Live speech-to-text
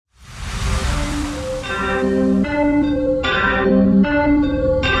Scatter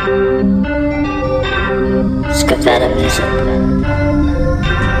music.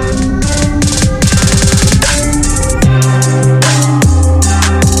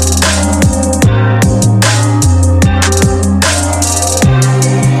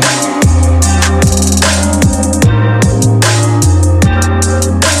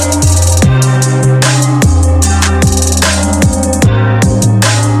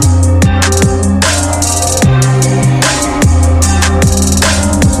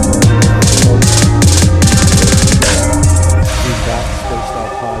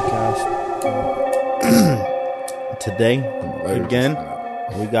 Today, again,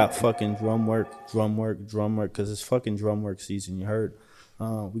 we got fucking Drumwork, because it's fucking Drumwork season, you heard?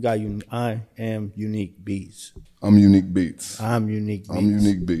 We got I am Unique Beats. I'm Unique Beats. I'm Unique Beats. I'm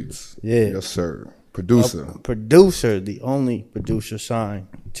Unique Beats. Yeah. Yes, sir. Producer. Producer, the only producer signed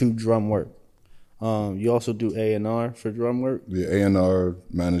to Drumwork. You also do A&R for Drumwork? Yeah, A&R,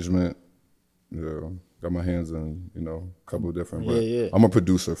 management. Yeah, got my hands in, a couple of different. Yeah. I'm a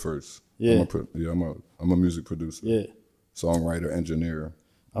producer first. Yeah. I'm a music producer. Yeah. Songwriter, engineer.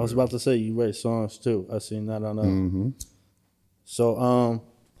 I was about to say you write songs too. I seen that on Mm-hmm. So,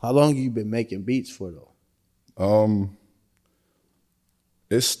 how long you been making beats for though?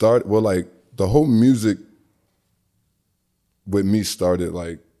 It started the whole music with me started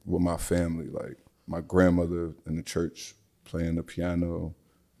with my family, my grandmother in the church playing the piano,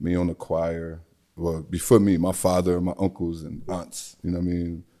 me on the choir. Well, before me, my father, my uncles and aunts, you know what I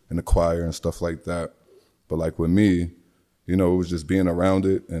mean, in the choir and stuff like that. But with me, it was just being around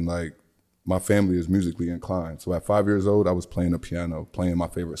it, and my family is musically inclined. So at 5 years old, I was playing the piano, playing my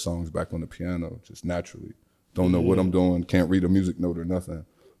favorite songs back on the piano, just naturally. Don't know what I'm doing, can't read a music note or nothing.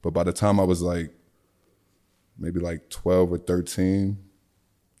 But by the time I was maybe 12 or 13,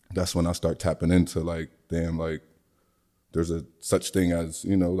 that's when I start tapping into there's a such thing as,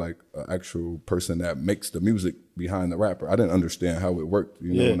 an actual person that makes the music behind the rapper. I didn't understand how it worked,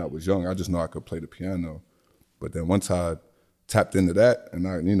 when I was young. I just know I could play the piano. But then once I tapped into that and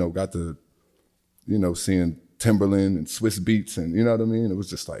I, got to, seeing Timberland and Swiss beats and, you know what I mean? It was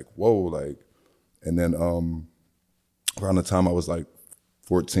just whoa, and then around the time I was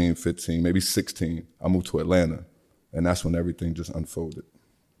 14, 15, maybe 16, I moved to Atlanta. And that's when everything just unfolded.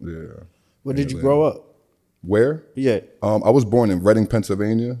 Yeah. Where did you grow up? Where? Yeah. I was born in Reading,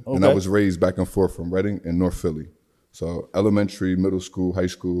 Pennsylvania, and I Okay. was raised back and forth from Reading and North Philly. So elementary, middle school, high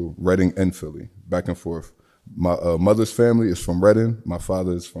school, Reading and Philly, back and forth. My mother's family is from Reading. My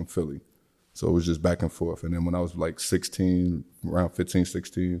father is from Philly. So it was just back and forth. And then when I was 16, around 15,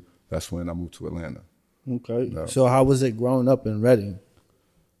 16, that's when I moved to Atlanta. Okay. No. So how was it growing up in Reading?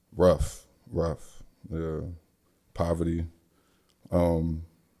 Rough. Yeah. Poverty.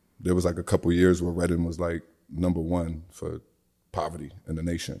 There was a couple years where Reading was number one for poverty in the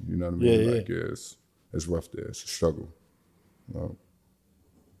nation. You know what I mean? Yeah. It's rough there. It's a struggle.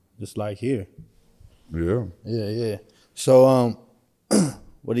 Just like here. Yeah. Yeah. So,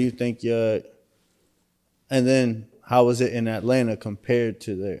 what do you think? And then how was it in Atlanta compared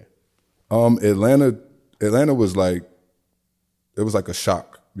to there? Atlanta was it was a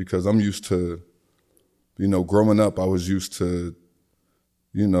shock because I'm used to, growing up, I was used to,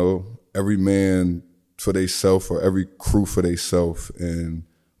 every man for theyself or every crew for theyself. And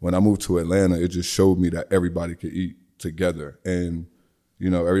when I moved to Atlanta, it just showed me that everybody could eat together. And,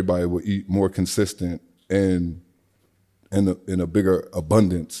 everybody would eat more consistent and in a bigger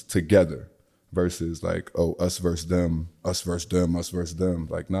abundance together versus us versus them, us versus them, us versus them.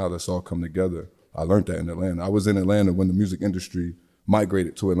 Nah, let's all come together. I learned that in Atlanta. I was in Atlanta when the music industry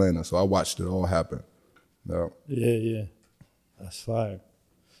migrated to Atlanta, so I watched it all happen. No. Yeah. That's fire.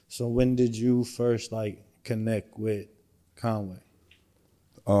 So when did you first connect with Conway?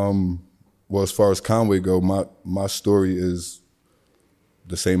 Well, as far as Conway go, my story is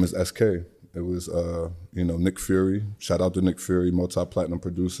the same as SK. It was Nick Fury. Shout out to Nick Fury, multi-platinum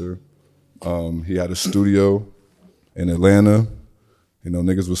producer. He had a studio in Atlanta.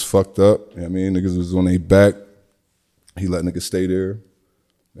 Niggas was fucked up. Niggas was on their back. He let niggas stay there.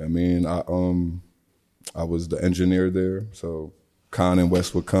 I was the engineer there, so Con and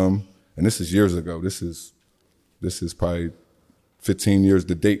West would come, and this is years ago. This is probably 15 years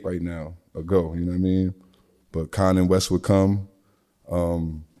to date right now ago. You know what I mean? But Con and West would come.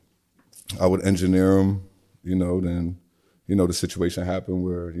 I would engineer them. Then the situation happened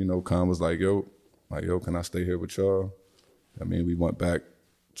where Con was yo, can I stay here with y'all? We went back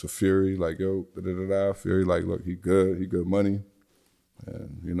to Fury, Fury, look, he good money.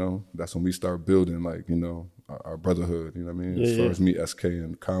 And, that's when we start building, our brotherhood, as far as me, SK,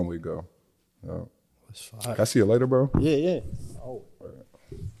 and Conway go. That's fine. Can I see you later, bro? Yeah. Oh.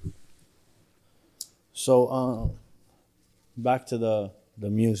 So, back to the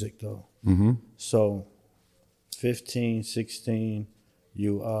music though. Mm-hmm. So, 15, 16,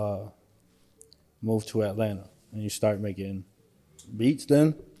 you moved to Atlanta and you start making beats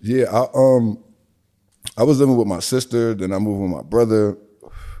then? Yeah, I was living with my sister, then I moved with my brother,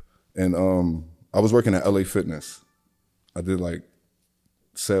 and I was working at LA Fitness. I did like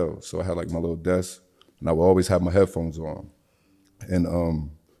sales, so I had like my little desk, and I would always have my headphones on.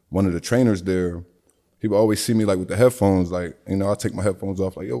 And one of the trainers there, he would always see me like with the headphones, like, you know, I'll take my headphones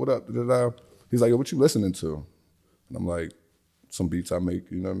off, like, yo, what up? Da-da-da. He's like, yo, what you listening to? And I'm like, some beats I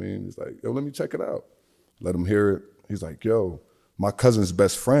make, you know what I mean? He's like, yo, let me check it out. Let him hear it. He's like, yo, my cousin's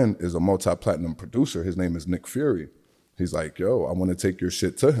best friend is a multi-platinum producer. His name is Nick Fury. He's like, yo, I want to take your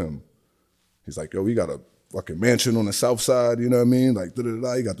shit to him. He's like, yo, we got a fucking mansion on the south side, you know what I mean? Like,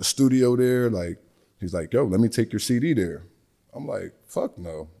 da-da-da, you got the studio there. Like, he's like, yo, let me take your CD there. I'm like, fuck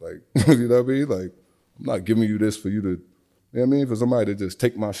no. Like, you know what I mean? Like, I'm not giving you this for you to, you know what I mean? For somebody to just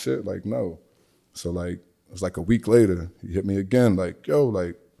take my shit, like, no. So, like, it was like a week later, he hit me again, like, yo,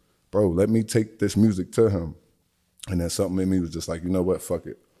 like, bro, let me take this music to him. And then something in me was just like, you know what, fuck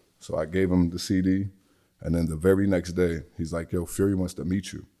it. So I gave him the CD, and then the very next day, he's like, yo, Fury wants to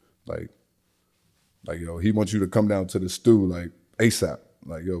meet you. Like, yo, he wants you to come down to the stew, like, ASAP.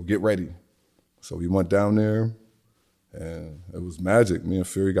 Like, yo, get ready. So we went down there, and it was magic. Me and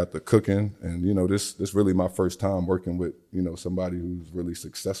Fury got the cooking, and, you know, this really my first time working with, you know, somebody who's really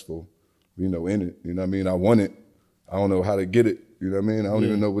successful, you know, in it. You know what I mean? I want it. I don't know how to get it. You know what I mean? I don't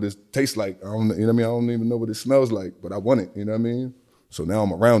even know what it tastes like. I don't, you know what I mean? I don't even know what it smells like, but I want it. You know what I mean? So now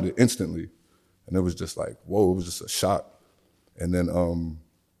I'm around it instantly. And it was just like, whoa, it was just a shock. And then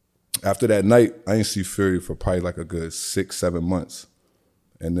after that night, I didn't see Fury for probably like a good 6-7 months.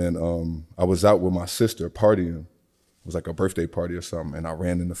 And then I was out with my sister partying. It was like a birthday party or something, and I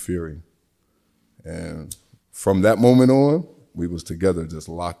ran into Fury. And from that moment on, we was together, just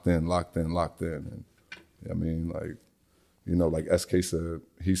locked in. And I mean, like, you know, like SK said,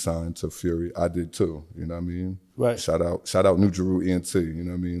 he signed to Fury. I did too, you know what I mean? Right. Shout out New Jeru ENT, you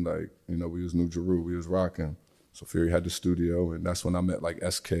know what I mean? Like, you know, we was New Jeru, we was rocking. So Fury had the studio, and that's when I met like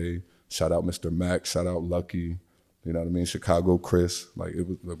SK. Shout out Mr. Mac, shout out Lucky, you know what I mean? Chicago Chris, like it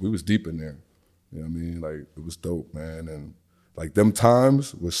was, like, we was deep in there, you know what I mean? Like it was dope, man. And like them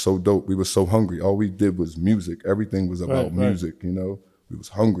times was so dope. We were so hungry. All we did was music. Everything was about music, you know? We was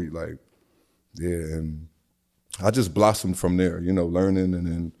hungry, like, yeah, and I just blossomed from there, you know, learning. And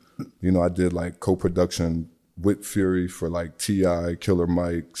then, you know, I did like co-production with Fury for like T.I., Killer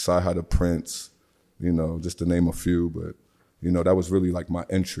Mike, Sci-Hi the Prince, you know, just to name a few. But, you know, that was really like my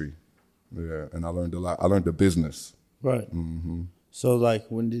entry. Yeah, and I learned a lot. I learned the business. Right. Mm-hmm. So, like,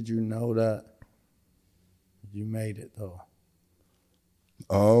 when did you know that you made it, though?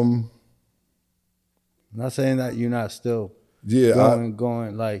 I'm not saying that you're not still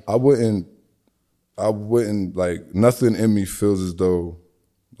going, like... I wouldn't, like, nothing in me feels as though,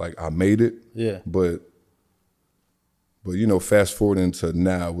 like, I made it. Yeah. But you know, fast forwarding to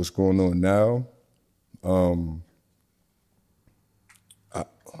now, what's going on now,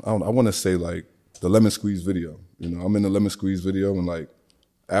 I want to say, like, the Lemon Squeeze video. You know, I'm in the Lemon Squeeze video, and, like,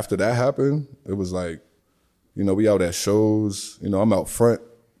 after that happened, it was like, you know, we out at shows, you know, I'm out front,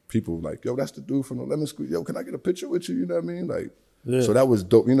 people like, yo, that's the dude from the Lemon Squeeze. Yo, can I get a picture with you? You know what I mean? Like, yeah. So that was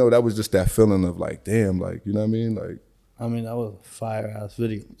dope. You know, that was just that feeling of like, damn, like, you know what I mean? Like, I mean, that was a fire-ass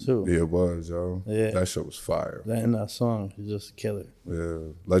video, too. Yeah, it was, yo. Yeah. That shit was fire. That song is just killer.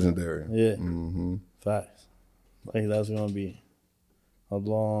 Yeah, legendary. Yeah. Mm-hmm. Facts. I think that's going to be a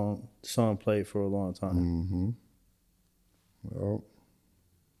long song played for a long time. Mm-hmm. Well.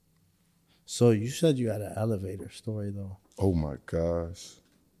 So you said you had an elevator story, though. Oh, my gosh.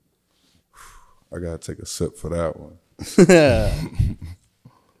 I got to take a sip for that one.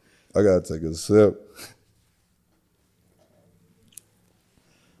 I got to take a sip.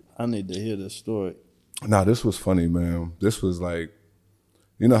 I need to hear this story. Nah, this was funny, man. This was like,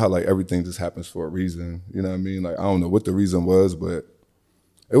 you know how like everything just happens for a reason. You know what I mean? Like, I don't know what the reason was, but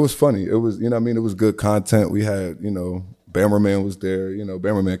it was funny. It was, you know what I mean? It was good content. We had, you know, Bammerman was there. You know,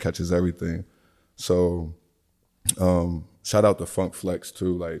 Bammerman catches everything. So, shout out to Funk Flex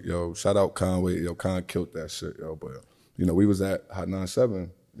too. Like, yo, shout out Conway. Yo, Con killed that shit, yo. But, you know, we was at Hot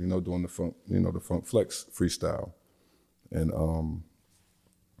 97, you know, doing the Funk, you know, the Funk Flex freestyle. And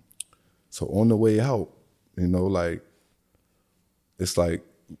so on the way out, you know, like, it's like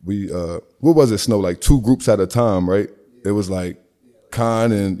we, what was it, Snow? Like 2 groups at a time, right? It was like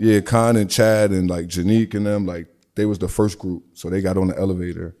Con and Chad and like Janique and them, like they was the first group. So they got on the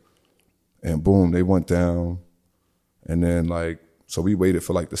elevator. And boom, they went down. And then like, so we waited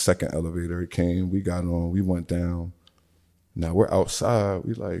for like the second elevator. It came, we got on, we went down. Now we're outside.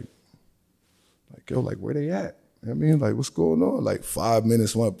 We like, yo, like where they at? You know what I mean, like what's going on? Like 5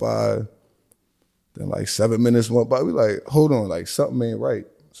 minutes went by. Then like 7 minutes went by. We like, hold on, like something ain't right.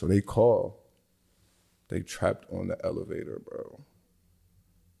 So they call. They trapped on the elevator, bro.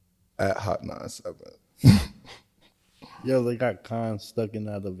 At Hot 97. Yo, they got Con stuck in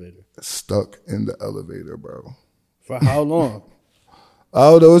the elevator. Stuck in the elevator, bro. For how long? I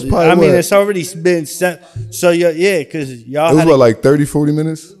don't know. It's probably. I mean, it's already been set. So yeah, because y'all. It was like 30, 40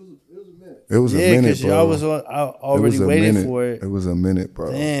 minutes. It was a minute, because bro. y'all was already waiting for it. It was a minute,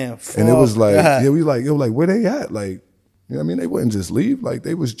 bro. Damn, and it was like, God. yeah, we like, yo, like where they at? Like, you know what I mean? They wouldn't just leave. Like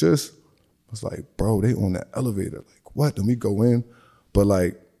they was just. I was like, bro, they on that elevator. Like what? Then we go in, but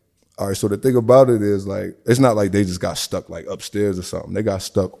like. All right, so the thing about it is like, it's not like they just got stuck like upstairs or something. They got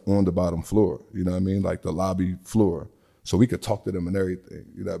stuck on the bottom floor, you know what I mean? Like the lobby floor. So we could talk to them and everything,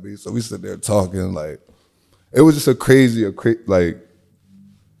 you know what I mean? So we sit there talking like, it was just like,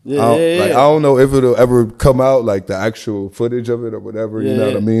 I don't know if it'll ever come out, like the actual footage of it or whatever, you know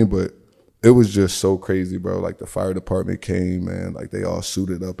what I mean? But it was just so crazy, bro. Like the fire department came, man. Like they all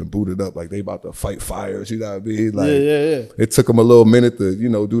suited up and booted up, like they about to fight fires. You know what I mean? Like it took them a little minute to, you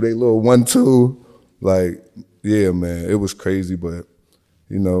know, do their little 1-2. Like, yeah, man, it was crazy, but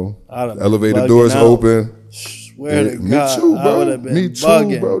you know, elevator doors open. Swear to God, me too, bro. Me too,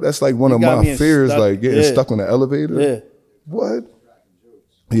 bugging. bro. That's like one of my fears, like getting stuck on the elevator. Yeah. What?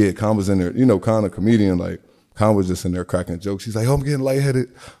 Yeah, Con was in there. You know, Con, a comedian, like. Con was just in there cracking jokes. He's like, oh, I'm getting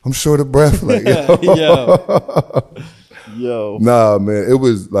lightheaded. I'm short of breath. Like, yo. Nah, man. It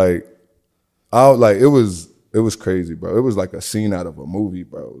was like, it was crazy, bro. It was like a scene out of a movie,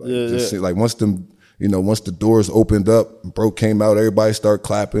 bro. Like, like once the doors opened up, bro came out, everybody started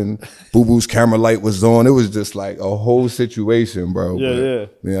clapping. Boo Boo's camera light was on. It was just like a whole situation, bro. Yeah. You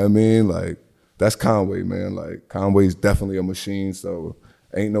know what I mean? Like, that's Conway, man. Like, Conway's definitely a machine, so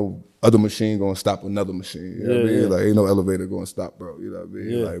ain't no other machine gonna stop another machine. You know what I mean? Like ain't no elevator gonna stop, bro. You know what I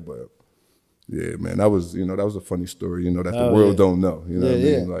mean? Like, but yeah, man, that was a funny story, that the world don't know. You know what I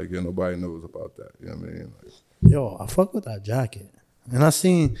mean? Like, nobody knows about that. You know what I mean? Like, yo, I fuck with that jacket. And I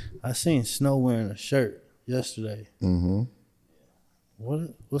seen Snow wearing a shirt yesterday. Mm-hmm.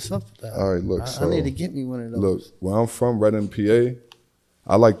 What's up with that? All right, look, I need to get me one of those. Look, where I'm from, Reading, PA,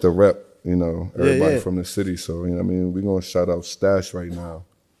 I like to rep, everybody from the city. So, you know what I mean? We're gonna shout out Stash right now.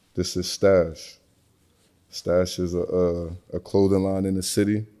 This is Stash. Stash is a clothing line in the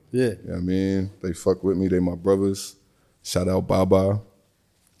city. Yeah. You know what I mean? They fuck with me. They my brothers. Shout out Baba.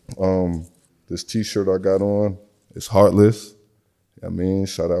 This T-shirt I got on is Heartless. You know what I mean?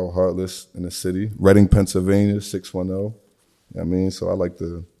 Shout out Heartless in the city. Reading, Pennsylvania, 610. You know what I mean? So I like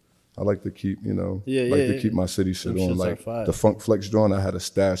to keep, to keep my city shit on. Like the Funk Flex drawing, I had a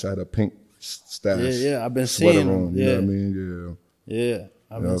stash. I had a pink stash. Yeah. I've been seeing them. You know what I mean? Yeah.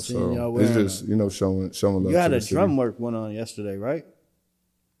 I've been seeing y'all wearing it's just, showing love. You had to a the Drumwork one on yesterday, right?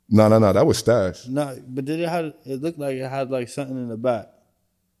 No, that was Stash. No, but it looked like it had like something in the back.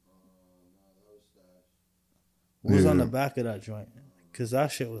 What was on the back of that joint? Because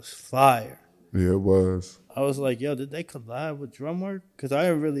that shit was fire. Yeah, it was. I was like, yo, did they collab with Drumwork? Because I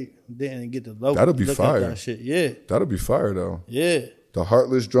really didn't get the logo. That'll be fire. That shit. Yeah. That'll be fire, though. Yeah. The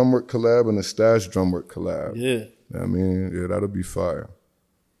Heartless Drumwork collab and the Stash Drumwork collab. Yeah. You know what I mean? Yeah, that'll be fire.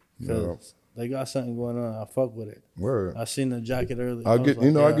 Because they got something going on. I fuck with it. Word. I seen the jacket earlier. I'll get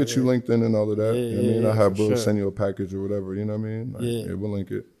you LinkedIn and all of that. Yeah, you know what I mean? I have Bill send you a package or whatever, you know what I mean? Like, yeah, we'll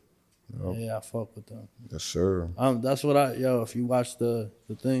link it. Yeah, I fuck with them. Yes, sir. That's what if you watch the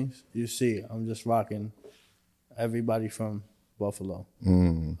things, you see I'm just rocking everybody from Buffalo.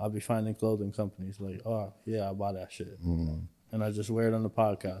 I'll be finding clothing companies like, oh, yeah, I buy that shit. And I just wear it on the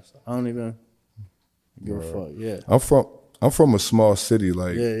podcast. I don't even give a fuck. Yeah. I'm from a small city,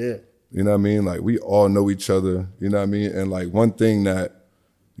 like, yeah. You know what I mean? Like, we all know each other, you know what I mean? And, like, one thing that,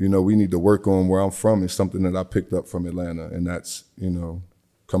 we need to work on where I'm from is something that I picked up from Atlanta, and that's,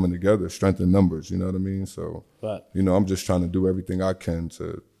 coming together, strength in numbers, you know what I mean? So, I'm just trying to do everything I can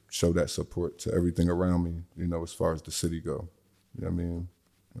to show that support to everything around me, as far as the city go. You know what I mean?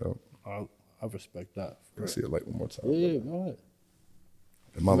 I respect that. I see a light one more time. Yeah, go ahead.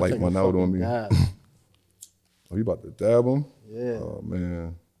 And my light went out on me. Oh, you about to dab him? Yeah. Oh,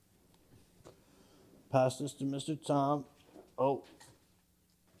 man. Pass this to Mr. Tom. Oh.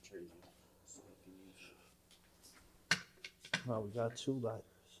 Oh, we got 2 lighters.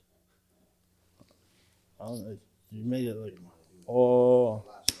 I don't know. You made it like, oh.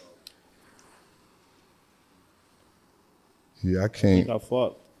 Yeah, I I can't. think I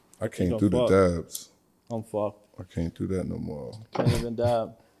fought. I can't do the dabs. I'm fucked. I can't do that no more. Can't even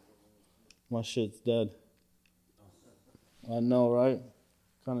dab. My shit's dead. I know, right?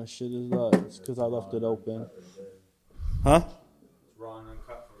 What kind of shit is that? It's because I left it open. Huh? It's raw and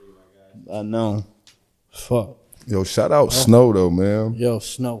uncut for you, my guy. I know. Fuck. Yo, shout out Snow though, man. Yo,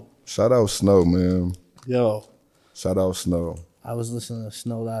 Snow. Shout out Snow, man. Yo. Shout out Snow. I was listening to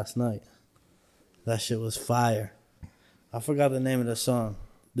Snow last night. That shit was fire. I forgot the name of the song.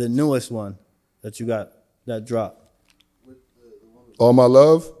 The newest one that you got that dropped. All My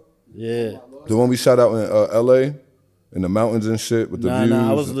Love? Yeah. The one we shot out in LA in the mountains and shit with the views. Nah,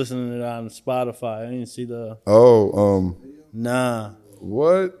 I was listening to that on Spotify. I didn't see the Nah.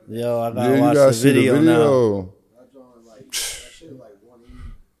 What? Yo, I gotta watch the video now.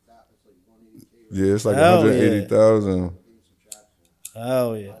 Yeah, it's like 180,000.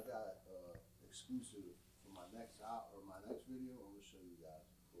 Hell yeah.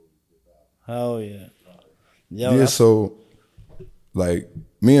 Hell yeah. Yo, yeah, so like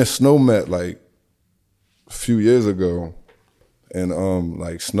me and Snow met like a few years ago, and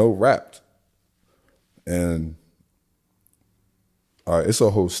like Snow rapped, and all right, it's a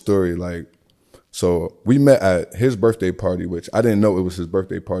whole story. Like, so we met at his birthday party, which I didn't know it was his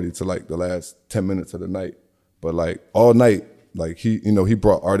birthday party till like the last 10 minutes of the night, but like all night, like he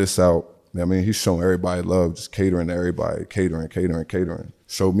brought artists out. I mean, he's showing everybody love, just catering to everybody, catering.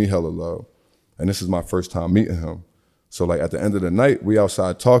 Showed me hella love. And this is my first time meeting him. So like at the end of the night, we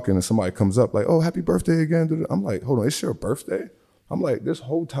outside talking and somebody comes up like, oh, happy birthday again. I'm like, hold on, it's your birthday? I'm like, this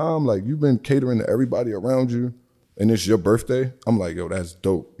whole time, like you've been catering to everybody around you and it's your birthday? I'm like, yo, that's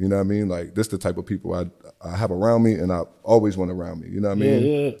dope. You know what I mean? Like this the type of people I have around me and I always want around me. You know what I mean?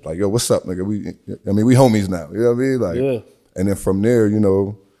 Yeah. Like, yo, what's up, nigga? We homies now. You know what I mean? Like, yeah. And then from there,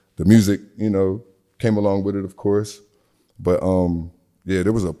 the music, came along with it, of course. But yeah,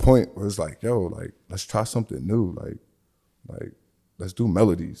 there was a point where it's like, yo, like, let's try something new. Like, let's do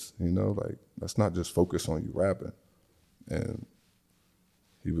melodies, like, let's not just focus on you rapping. And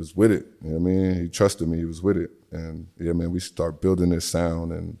he was with it, you know what I mean? He trusted me, he was with it. And yeah, man, we start building this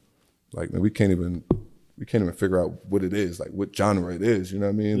sound and like, man, we can't even figure out what it is, like what genre it is, you know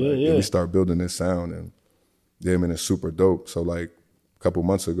what I mean? Yeah. We start building this sound and yeah, man, it's super dope. So like a couple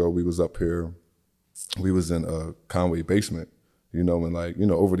months ago, we was up here, we was in a Conway basement, and like,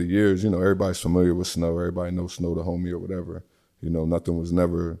 over the years, everybody's familiar with Snow, everybody knows Snow the homie or whatever. Nothing was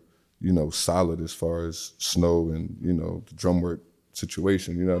never, solid as far as Snow and, the Drumworks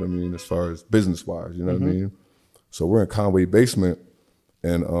situation, you know what I mean, as far as business-wise, you know what I mean? So we're in Conway basement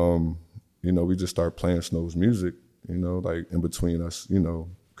and, we just start playing Snow's music, like in between us,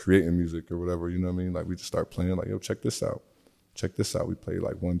 creating music or whatever, you know what I mean? Like we just start playing like, yo, check this out. We played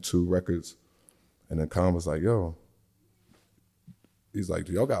like 1-2 records. And then Con was like, yo, he's like,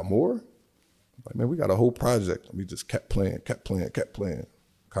 do y'all got more? Like, man, we got a whole project. And we just kept playing.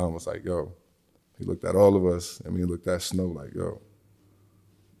 Con was like, yo, he looked at all of us, and he looked at Snow like, yo,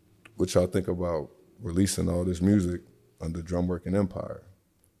 what y'all think about releasing all this music under Drumworks and Empire?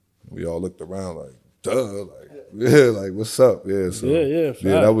 And we all looked around like, duh, like, yeah, like, what's up? Yeah, so yeah,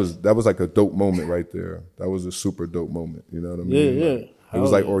 that was like a dope moment right there. That was a super dope moment, you know what I mean? Yeah. Like, it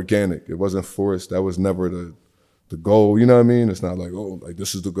was like organic. It wasn't forced. That was never the goal, you know what I mean? It's not like, oh, like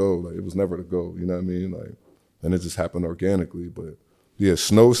this is the goal. Like it was never the goal, you know what I mean? Like, and it just happened organically. But yeah,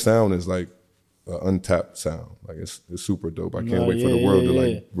 Snow's sound is like an untapped sound. Like it's super dope. I can't wait for the world to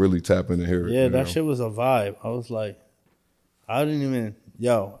like really tap in and hear it. Yeah, that shit was a vibe. I was like, I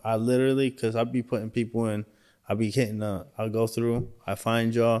literally, cause I be putting people in, I be hitting, I'll go through, I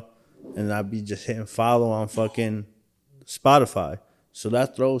find y'all, and I be just hitting follow on fucking Spotify. So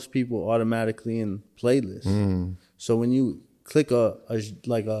that throws people automatically in playlists. So when you click a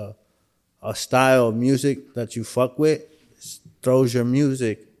style of music that you fuck with, it throws your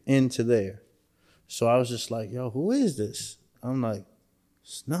music into there. So I was just like, yo, who is this? I'm like,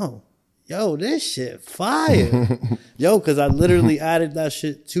 Snow. Yo, this shit fire. Yo, because I literally added that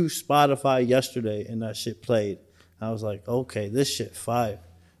shit to Spotify yesterday and that shit played. I was like, okay, this shit fire.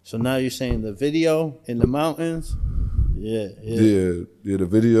 So now you're saying the video in the mountains? Yeah. The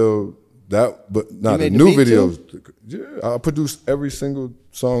video, but not the new videos. Yeah, I produced every single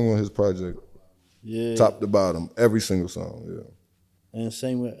song on his project. Yeah. Top to bottom, every single song, yeah. And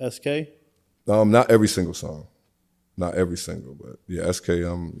same with SK? Not every single song. Not every single, but yeah, SK,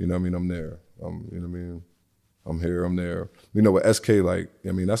 I'm there. I'm here, I'm there. With SK, like,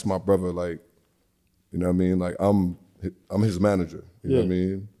 that's my brother, like, like I'm his manager, you know what I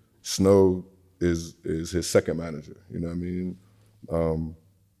mean? Snow is his second manager, you know what I mean?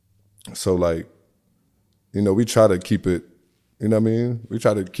 So like, we try to keep it, you know what I mean? We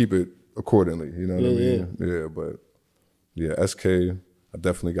try to keep it accordingly, you know what I mean? Yeah, but yeah, SK, I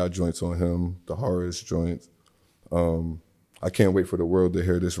definitely got joints on him, the Horace joints. I can't wait for the world to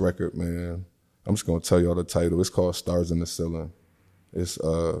hear this record, man. I'm just gonna tell y'all the title. It's called Stars in the Ceiling. It's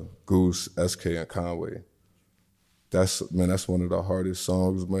Goose, SK, and Conway. That's one of the hardest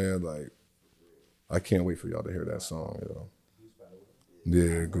songs, man. Like, I can't wait for y'all to hear that song, yo.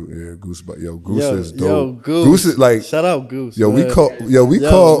 Yeah, Goose, but Goose is dope. Yo, Goose is like, shout out Goose. Yo, man. we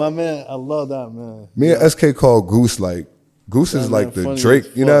call my man. I love that man. Me and SK call Goose like Goose is like the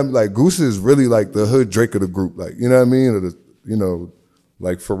Drake. You know what I mean? Like Goose is really like the hood Drake of the group. Like, you know what I mean? Or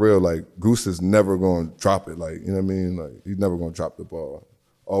like for real. Like Goose is never gonna drop it. Like, you know what I mean? Like he's never gonna drop the ball.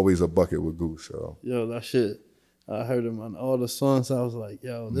 Always a bucket with Goose. Yo, that shit. I heard him on all the songs. I was like,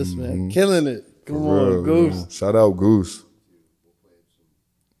 yo, this man killing it. Come on, Goose. Man. Shout out Goose.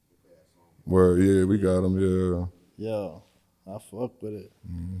 Where we got him. Yeah. Yo, I fuck with it.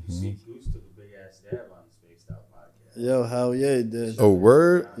 You see, Goose took a big ass dab on the Spaced Out podcast. Yo, hell yeah, he did. Oh,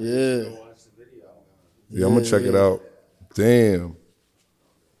 word? Yeah. Go watch the video. Yeah, I'm gonna check it out. Damn.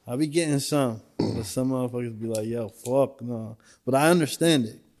 I be getting some, but some motherfuckers be like, yo, fuck no. But I understand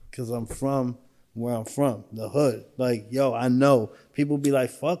it because I'm from where I'm from, the hood. Like, yo, I know. People be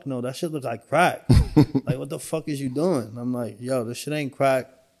like, fuck no, that shit look like crack. Like, what the fuck is you doing? I'm like, yo, this shit ain't crack.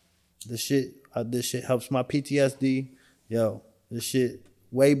 This shit helps my PTSD. Yo, this shit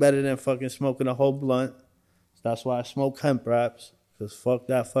way better than fucking smoking a whole blunt. That's why I smoke hemp wraps, because fuck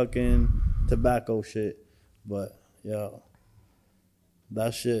that fucking tobacco shit. But, yo,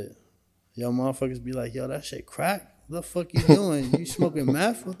 that shit. Yo, motherfuckers be like, yo, that shit crack. What the fuck you doing? You smoking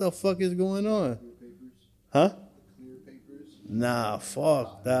meth? What the fuck is going on? Huh? Nah,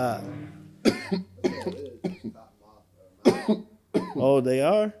 fuck that. Oh, they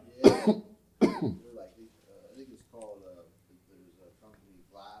are? Yeah. Like, I think it's called, there's a company,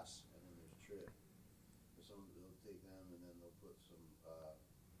 Glass, and then there's Trip. They'll take them and then they'll put some graba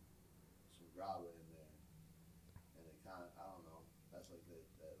in there. And it kind of, I don't know, that's like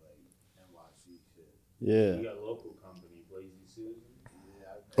that like NYC shit. Yeah. We got a local company, Blazy Susan.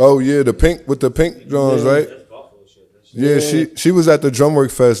 Yeah. Oh yeah, the pink with the pink drums, right? That's Buffalo shit. That's Yeah, she was at the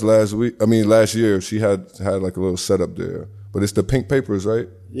Drumworks Fest last year. She had like a little setup there. But it's the pink papers, right?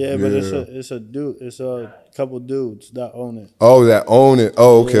 Yeah, but it's a couple dudes that own it. Oh, that own it.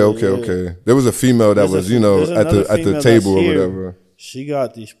 Oh, okay. There was a female that was, at the table or whatever. She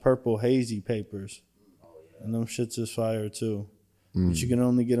got these purple hazy papers, and them shits is fire too. But you can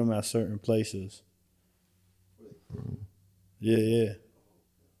only get them at certain places. Yeah.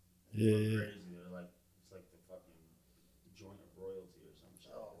 crazy. They're like, it's like the fucking joint of royalty or some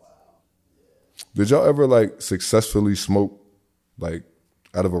shit. Oh wow. Did y'all ever like successfully smoke like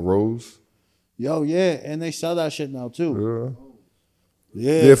out of a rose? Yo, yeah, and they sell that shit now too.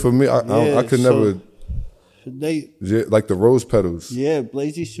 Yeah. Yeah, for me, I could never. Like the rose petals. Yeah,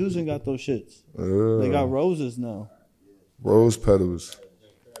 Blazy Susan got those shits. They got roses now. Rose petals.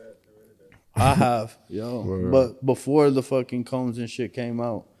 I have, yo. But before the fucking cones and shit came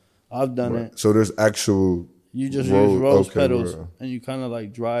out, I've done it. So there's actual. You just use rose petals and you kind of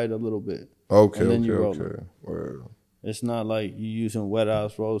like dry it a little bit. Okay, and then you roll okay. Word. It's not like you using wet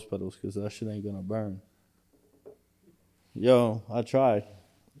ass rose petals because that shit ain't gonna burn. Yo, I tried.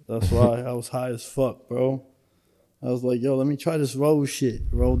 That's why I was high as fuck, bro. I was like, yo, let me try this rose shit.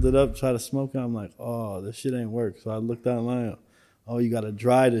 Rolled it up, tried to smoke it. I'm like, oh, this shit ain't work. So I looked online. Oh, you gotta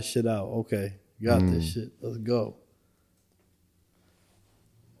dry this shit out. Okay, got this shit. Let's go.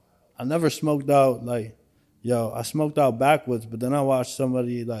 I never smoked out like, yo, I smoked out backwards, but then I watched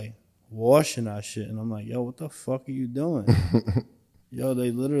somebody like washing that shit, and I'm like, yo, what the fuck are you doing? Yo,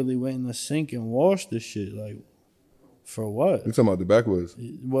 they literally went in the sink and washed this shit. Like, for what? You talking about the backwoods?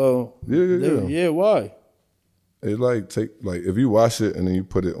 Well, yeah. Yeah, why? It if you wash it and then you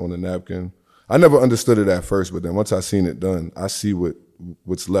put it on a napkin. I never understood it at first, but then once I seen it done, I see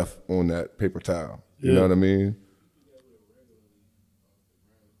what's left on that paper towel. You know what I mean?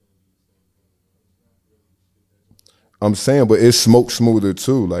 I'm saying, but it smokes smoother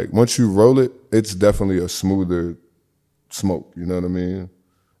too. Like once you roll it, it's definitely a smoother smoke. You know what I mean?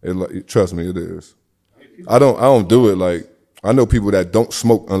 Trust me, it is. I don't do it like. I know people that don't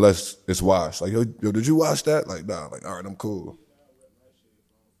smoke unless it's washed. Like, yo, did you wash that? Like, nah. Like, all right, I'm cool.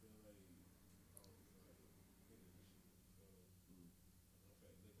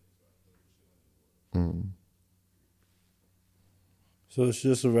 So it's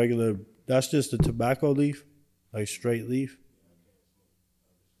just a regular. That's just a tobacco leaf, like straight leaf.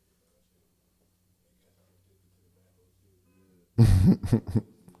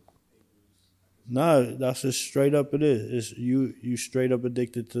 No, that's just straight up it is. It's you straight up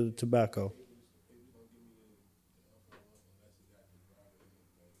addicted to tobacco.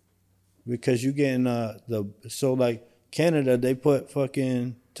 Because you getting so like Canada, they put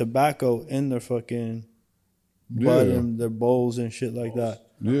fucking tobacco in their fucking bud Yeah. and their bowls and shit like that.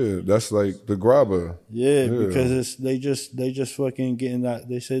 Yeah, that's like the grabber. Yeah, because they just fucking getting that.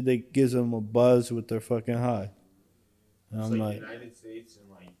 They say they gives them a buzz with their fucking high. And It's I'm like like, United States and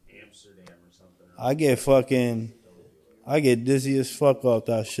like Amsterdam or something. I get dizzy as fuck off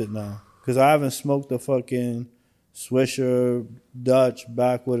that shit now. Because I haven't smoked a fucking Swisher Dutch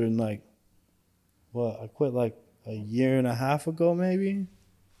backward in like, what, I quit like a year and a half ago maybe?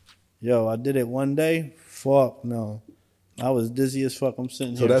 Yo, I did it one day. Fuck no. I was dizzy as fuck. I'm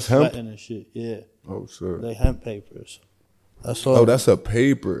sitting So here that's hemp? sweating and shit. Yeah. Oh shit. They hemp papers. That's all. Oh, that's a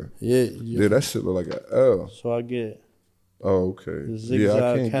paper. Yeah. Yeah, that shit look like an L. So I get Oh, okay. the Yeah,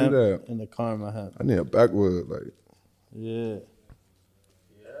 I zigzag can't hemp do that. and the karma hemp. I need a backwood, like. Yeah.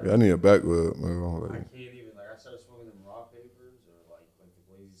 Yeah, I need a backwood, man. I Like, can't even like I started smoking them raw papers or like the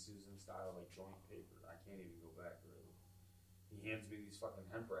Lazy Susan style like joint paper. I can't even go back really. He hands me these fucking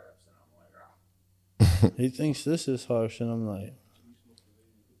hemp wraps and I'm like, He thinks this is harsh, and I'm like,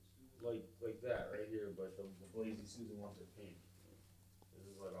 like that right here. But the Lazy Susan ones are pink. This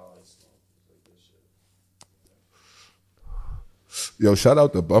is like all I smoke. It's like this shit. yo, shout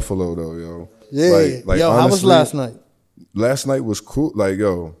out to Buffalo though, yo. yeah. Like, Yo, how was honestly, last night? Last night was cool. Like,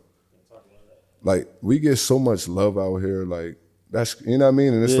 yo, like we get so much love out here. Like, that's, you know what I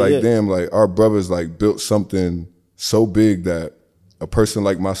mean? And it's like, damn, like our brothers like built something so big that a person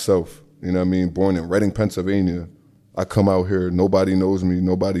like myself, you know what I mean, born in Reading, Pennsylvania, I come out here, nobody knows me,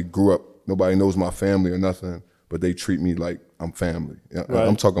 nobody grew up, nobody knows my family or nothing, but they treat me like I'm family. Right.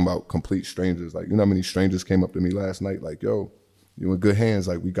 I'm talking about complete strangers. Like, you know how many strangers came up to me last night? Like, yo, you in good hands.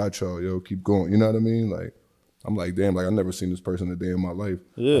 Like, we got y'all. Yo, keep going. You know what I mean? Like, I'm like, damn, like I never seen this person a day in my life.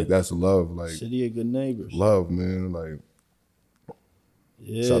 Yeah. Like, that's love. Like, City of good neighbors. love, man. Like,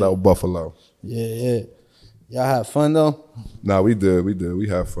 Yeah. shout out Buffalo. Yeah. Y'all have fun though? Nah, we did. We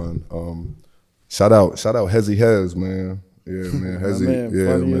had fun. Shout out Hezzy Hez, man. Yeah, man. Hezzy. man,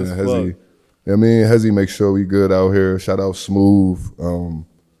 Yeah, funny man. as Hezzy. fuck. Yeah, I mean, Hezzy make sure we good out here. Shout out Smooth.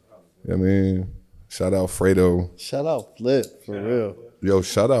 Yeah, I mean, shout out Fredo. Shout out Flip, for real. Yo,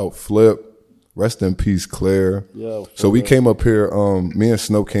 shout out Flip. Rest in peace, Claire. Yo, So we came up here, me and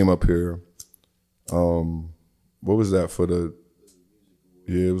Snow came up here. What was that for the,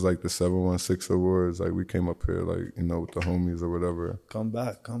 yeah, it was like the 716 awards. Like we came up here, like, you know, with the homies or whatever. Come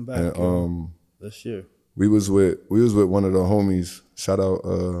back. And yo. This year. we was with one of the homies. Shout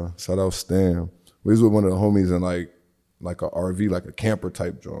out Stan. We was with one of the homies in like a RV, like a camper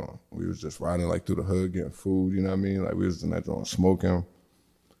type joint. We was just riding like through the hood, getting food. You know what I mean? Like we was in that joint smoking,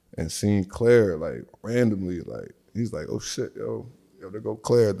 and seeing Claire like randomly. Like he's like, oh shit, yo, there go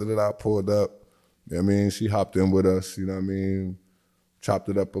Claire. I pulled up. You know what I mean? She hopped in with us. You know what I mean? Chopped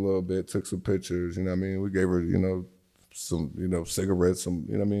it up a little bit, took some pictures. You know what I mean? We gave her, you know, some, you know, cigarettes, some,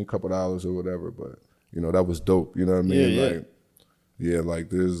 you know what I mean, a couple dollars or whatever. But you know, that was dope. You know what I mean? Yeah. Like, yeah, like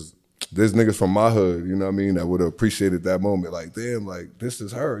there's niggas from my hood, you know what I mean, that would have appreciated that moment. Like, damn, like this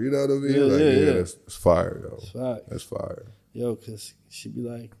is her. You know what I mean? Yeah. That's fire, yo. Facts. That's fire. Yo, cause she'd be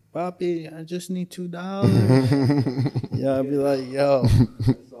like, Bobby, I just need $2. Yeah, I'd be like, yo.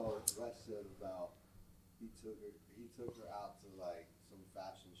 That's all Wes said about he took her out to like some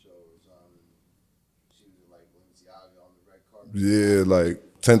fashion show or something. She was in like Balenciaga on the red carpet. Yeah, like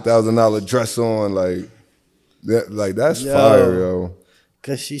 $10,000 dress on, like that, like that's Yo. fire, yo.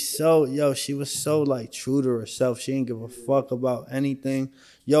 Cause she was so like true to herself. She didn't give a fuck about anything.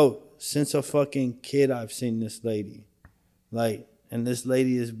 Yo, since a fucking kid, I've seen this lady. Like, and this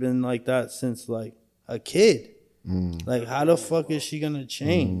lady has been like that since like a kid. Like, how the fuck is she gonna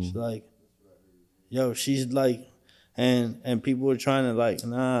change? Like, yo, she's like, and people were trying to like,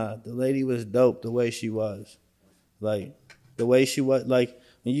 nah, the lady was dope the way she was. Like, the way she was, like,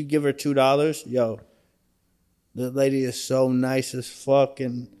 when you give her $2, yo, the lady is so nice as fuck,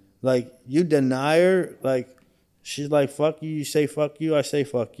 and like you deny her, like she's like fuck you, you say fuck you, I say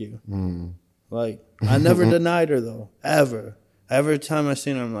fuck you. Like I never denied her though, ever. Every time I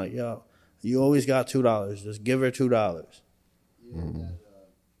seen her, I'm like, yo, you always got $2. Just give her $2. Yeah, that,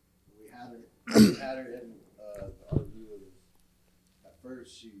 we had her in our view. At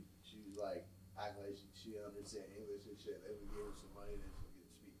first, she was like acting like she understand English and shit. Then we gave her some money, then she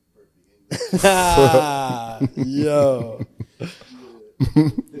could speak perfect English. Yo.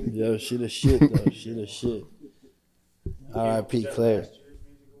 Yo, she the shit though. She the shit. R.I.P. Claire. Last year's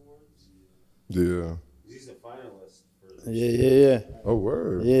music awards. Yeah. He's a finalist for Yeah. Oh,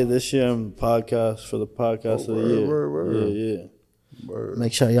 word. Yeah, this year I'm podcast for the podcast of the year. Word. Yeah. Word.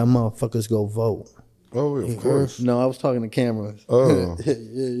 Make sure y'all motherfuckers go vote. Oh, of course. No, I was talking to cameras. Oh.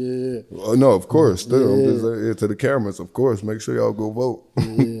 yeah. Oh, no, of course. Still, Yeah. I'm just saying, to the cameras, of course. Make sure y'all go vote.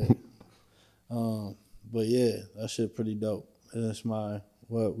 Yeah. But yeah, that shit pretty dope. And it's we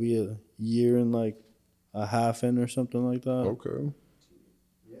a year and like a half in or something like that. Okay.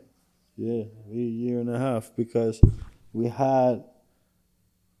 Yeah, we a year and a half because we had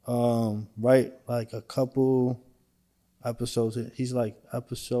like a couple episodes. He's like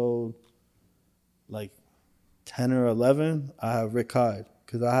episode like 10 or 11. I have Rick Hyde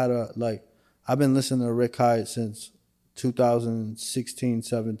because I've been listening to Rick Hyde since 2016,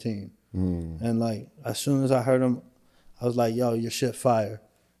 17. And like as soon as I heard him, I was like, yo, your shit fire.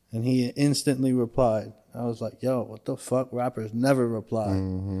 And he instantly replied. I was like, yo, what the fuck? Rappers never reply.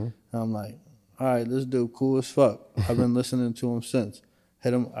 And I'm like, all right, this dude cool as fuck. I've been listening to him since.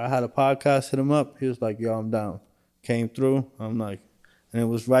 Hit him. I had a podcast, hit him up. He was like, yo, I'm down. Came through. I'm like, and it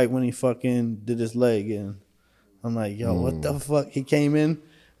was right when he fucking did his leg. And I'm like, yo, what the fuck? He came in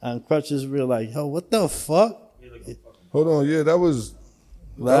and Crutches were like, yo, what the fuck? Hold on. Yeah, that was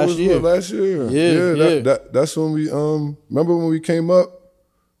Last year. Yeah. That's when we remember when we came up?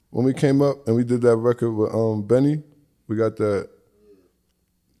 When we came up and we did that record with Benny, we got that.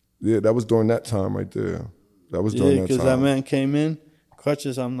 Yeah, that was during that time right there. That was during that time. Yeah, because that man came in,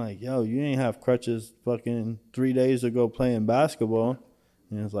 Crutches. I'm like, yo, you ain't have Crutches fucking 3 days ago playing basketball.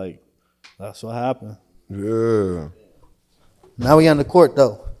 And it's like, that's what happened. Yeah. Now we on the court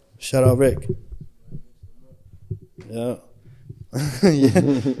though. Shout out Rick. Yeah. Yeah.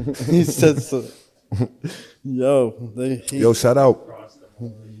 He said so. Yo, shout out.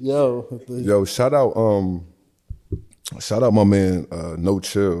 Yo, Shout out my man No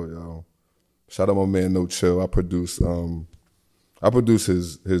Chill, yo. Shout out my man No Chill. I produce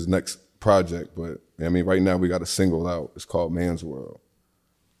his next project, but I mean right now we got a single out. It's called Man's World.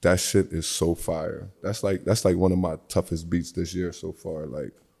 That shit is so fire. That's like one of my toughest beats this year so far.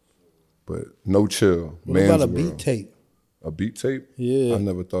 Like, but No Chill. What Man's about a World. beat tape? A beat tape? Yeah. I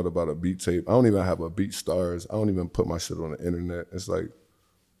never thought about a beat tape. I don't even have a Beat Stars. I don't even put my shit on the internet. It's like,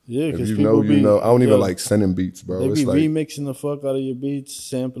 yeah, if because you know, you know. I don't even like sending beats, bro. They it's be like, remixing the fuck out of your beats,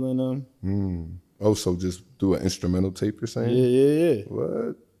 sampling them. Oh, so just do an instrumental tape, you're saying? Yeah.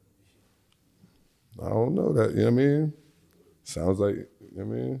 What? I don't know that, you know what I mean? Sounds like, you know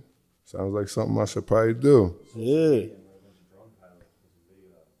what I mean? Sounds like something I should probably do. Yeah.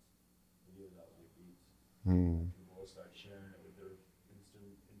 People start sharing it with their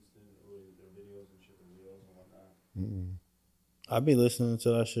their videos and shit, their reels and whatnot. I be listening to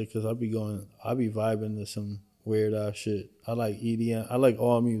that shit because I be vibing to some weird ass shit. I like EDM. I like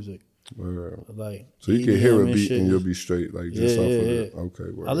all music. Word. Like So you EDM can hear a and beat shit. and you'll be straight, like just off of it. Yeah. Okay,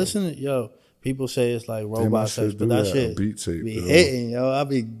 word. I listen to people say it's like Damn, I robot should sex, but do that that, a shit beat tape, be yo. hitting, yo. I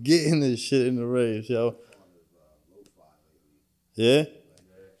be getting this shit in the raves, yo. Yeah?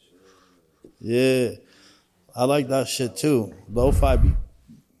 Yeah. I like that shit too. Lo-fi be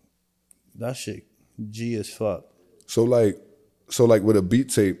that shit G as fuck. So like with a beat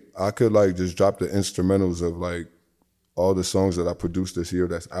tape, I could like just drop the instrumentals of like all the songs that I produced this year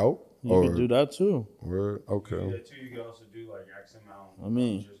that's out. You can do that too. Word? Okay. Yeah, too. You can also do like X amount. I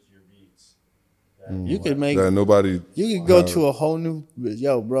mean, of just your beats. You could make That nobody. you could go to a whole new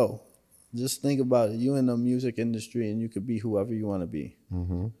bro. Just think about it. You in the music industry and you could be whoever you want to be.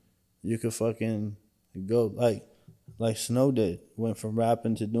 You could fucking go like Snow did. Went from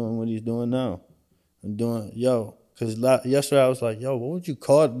rapping to doing what he's doing now. And doing because yesterday I was like, yo, what would you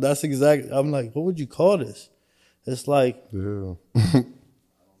call it? That's exactly. I'm like, what would you call this? It's like,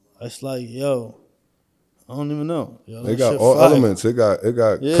 it's like, yo, I don't even know. Yo, They got all elements. It got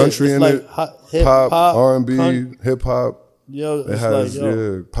country in it, pop, R&B, hip hop. Yo, It it's has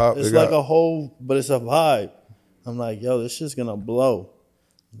like, pop. it's like a whole, but it's a vibe. I'm like, yo, this shit's gonna blow.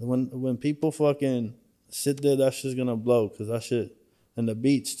 When people fucking sit there, that shit's gonna blow because that shit and the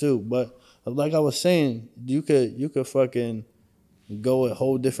beats too. But like I was saying, you could fucking go a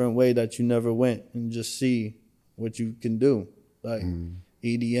whole different way that you never went and just see what you can do, like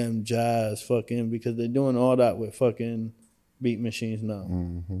EDM, jazz, fucking because they're doing all that with fucking beat machines now.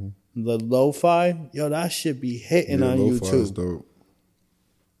 The lo-fi, yo, that shit be hitting on YouTube. Dope.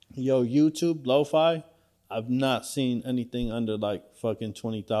 Yo, YouTube lo-fi, I've not seen anything under like fucking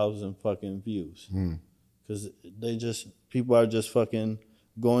 20,000 fucking views. Because people are just fucking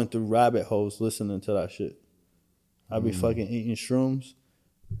going through rabbit holes listening to that shit. I be fucking eating shrooms.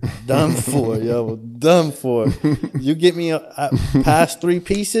 Done for, yo. Done for. You get me past 3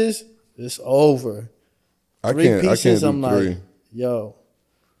 pieces, it's over. I 3 can't pieces, do I'm 3. like, yo.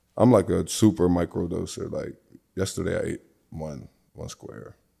 I'm like a super microdoser. Like yesterday, I ate one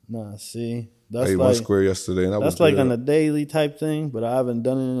square. Nah, see, I that's ate one like square yesterday, and that was that's like good. on a daily type thing. But I haven't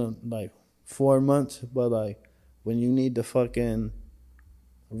done it in like 4 months. But like when you need to fucking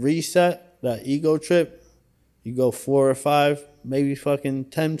reset that ego trip, you go 4 or 5, maybe fucking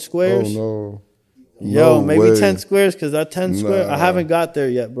 10 Oh squares. no. Yo, No maybe way. 10 squares, because that 10 square, I Nah. haven't got there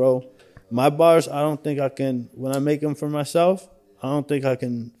yet, bro. My bars, I don't think I can, when I make them for myself, I don't think I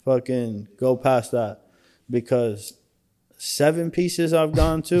can fucking go past that. Because 7 pieces I've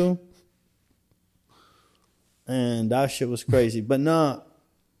gone to, and that shit was crazy. But nah,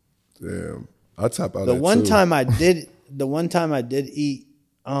 Damn. I tap out the at one 2. time I did eat,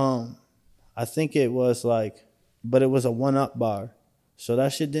 I think it was like, but it was a 1-up bar. So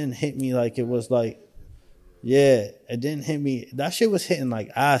that shit didn't hit me like it was like, yeah, it didn't hit me. That shit was hitting like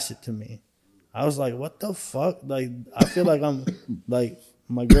acid to me. I was like, what the fuck? Like, I feel like I'm, like,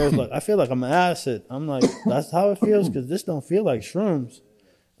 my girl's like, I feel like I'm acid. I'm like, that's how it feels, because this don't feel like shrooms.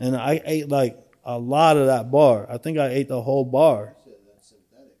 And I ate like a lot of that bar. I think I ate the whole bar.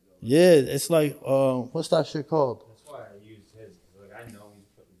 Yeah, it's like, what's that shit called? That's why I used his. Like, I know he's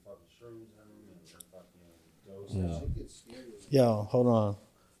putting fucking shrooms in them and fucking doses. Yo, hold on.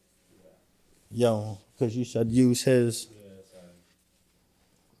 Yo, because you said use his.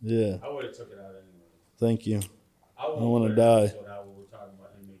 Yeah, I would have took it out anyway. thank you. I don't wanna die. So that we're talking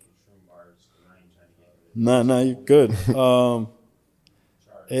about him making shroom bars. I ain't trying to get rid of it. Nah, you're good.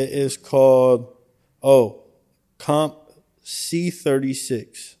 It is called, Comp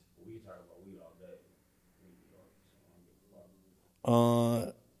C36. We can talk about weed all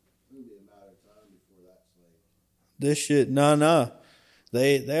day. This shit, nah.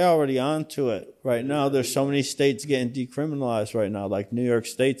 They already onto it right now. There's so many states getting decriminalized right now. Like New York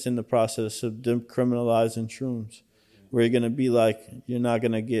State's in the process of decriminalizing shrooms, where you're gonna be like, you're not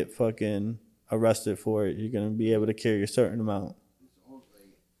gonna get fucking arrested for it. You're gonna be able to carry a certain amount.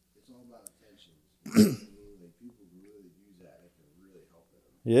 It's all about attention. People who really use that, it can really help them.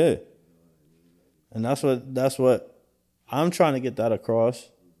 Yeah, and that's what I'm trying to get that across.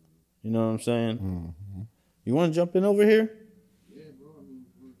 You know what I'm saying? Mm-hmm. You want to jump in over here? Yeah, bro. I mean,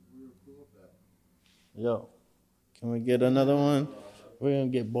 we're cool with that. Yo, can we get another one? We're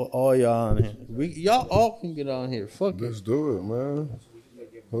gonna get all y'all on here. Y'all all can get on here. Fuck it. Let's do it, man.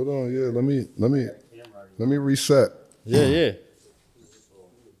 Hold on, yeah. Let me reset. Yeah.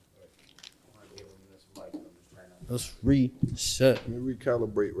 Let's reset. Let me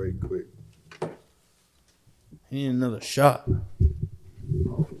recalibrate right quick. He need another shot.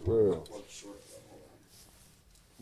 Bro.